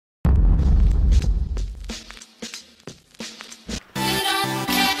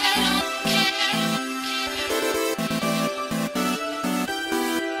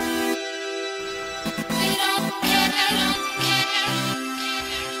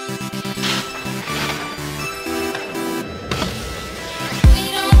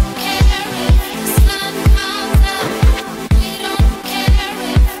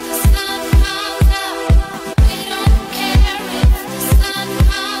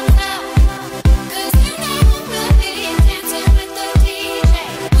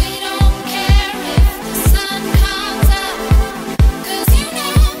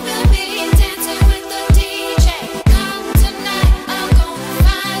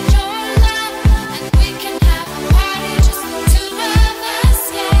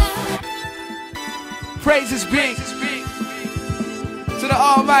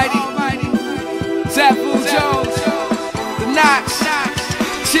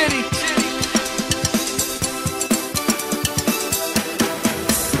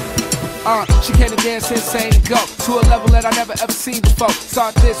She came to dance insane and go to a level that I never ever seen before.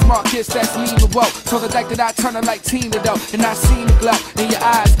 Start this, Marcus, that's me and whoa. Told her like that I turn her like Tina though, and I seen the glow in your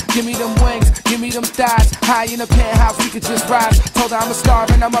eyes. Give me them wings, give me them thighs. High in the penthouse, we could just rise. Told her I'm a star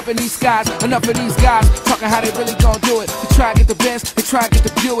and I'm up in these skies. Enough of these guys talking how they really gon' do it. They try to get the Benz, they try to get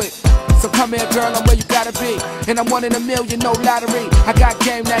the Buick. So come here, girl, I'm where you gotta be. And I'm 1 in a million, no lottery. I got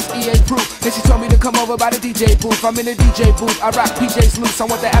game, that's EA proof. And she told me to come over by the DJ booth. I'm in the DJ booth, I rock PJs loose. I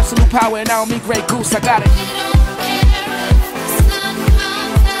want the absolute power and I don't mean Grey Goose, I got it.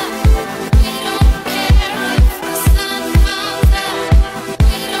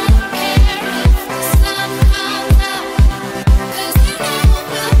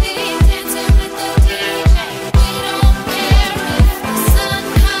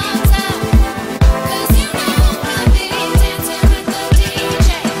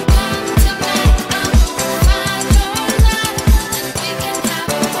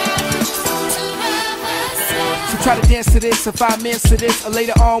 Try to dance to this in 5 minutes to this, or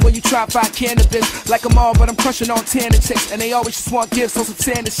later on when you try to find cannabis. Like I'm all, but I'm crushing on tanner chicks, and they always just want gifts on some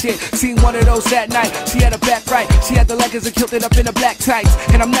tanner shit. Seen one of those that night, she had her back right. She had the leggings and kilted up in the black tights,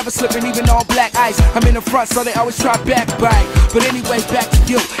 and I'm never slipping even on black ice. I'm in the front, so they always try backbite. But anyway, back to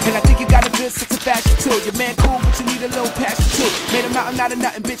you, and I think you got a good sense of fashion too. Your man cool, but you need a little passion too. Made a mountain out of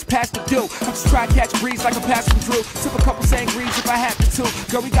nothing, bitch, past the do. I'm just trying to catch breeze like a passing Drew. Sip a couple sangries if I happen to.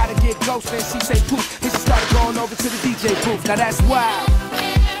 Girl, we gotta get ghost, and she say poof. And she started going over to the DJ booth. Now that's wild.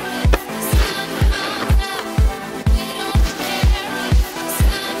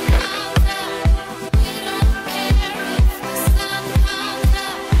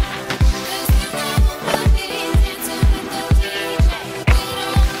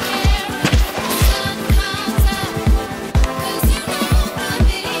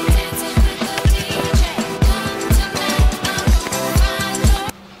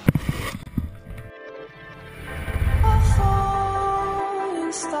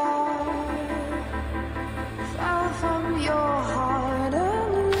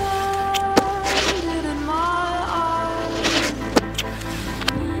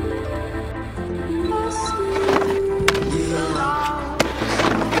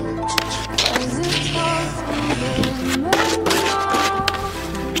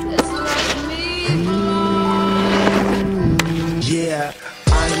 Yeah,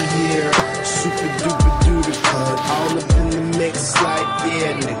 I'm here, super duper duper cut, all up in the mix like,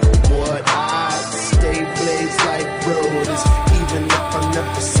 yeah, nigga, what? I stay blaze like roses, even if I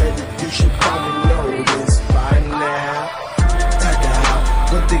never said it, you should probably know this by now. Tag out,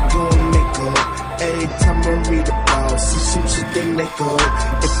 what they gon' make up, every time I read about, see some shit they make up.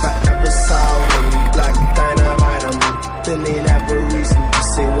 If I ever saw them, black dynamite them, then they'd have a reason to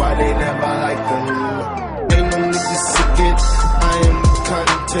say why they never like them. Ain't no niggas sick it. I am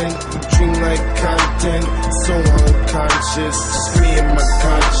content, dream like content, so unconscious, just me and my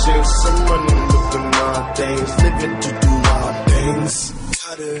conscience. I'm running with them all things, living to do all things.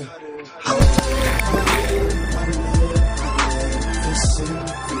 Cut it. Listen.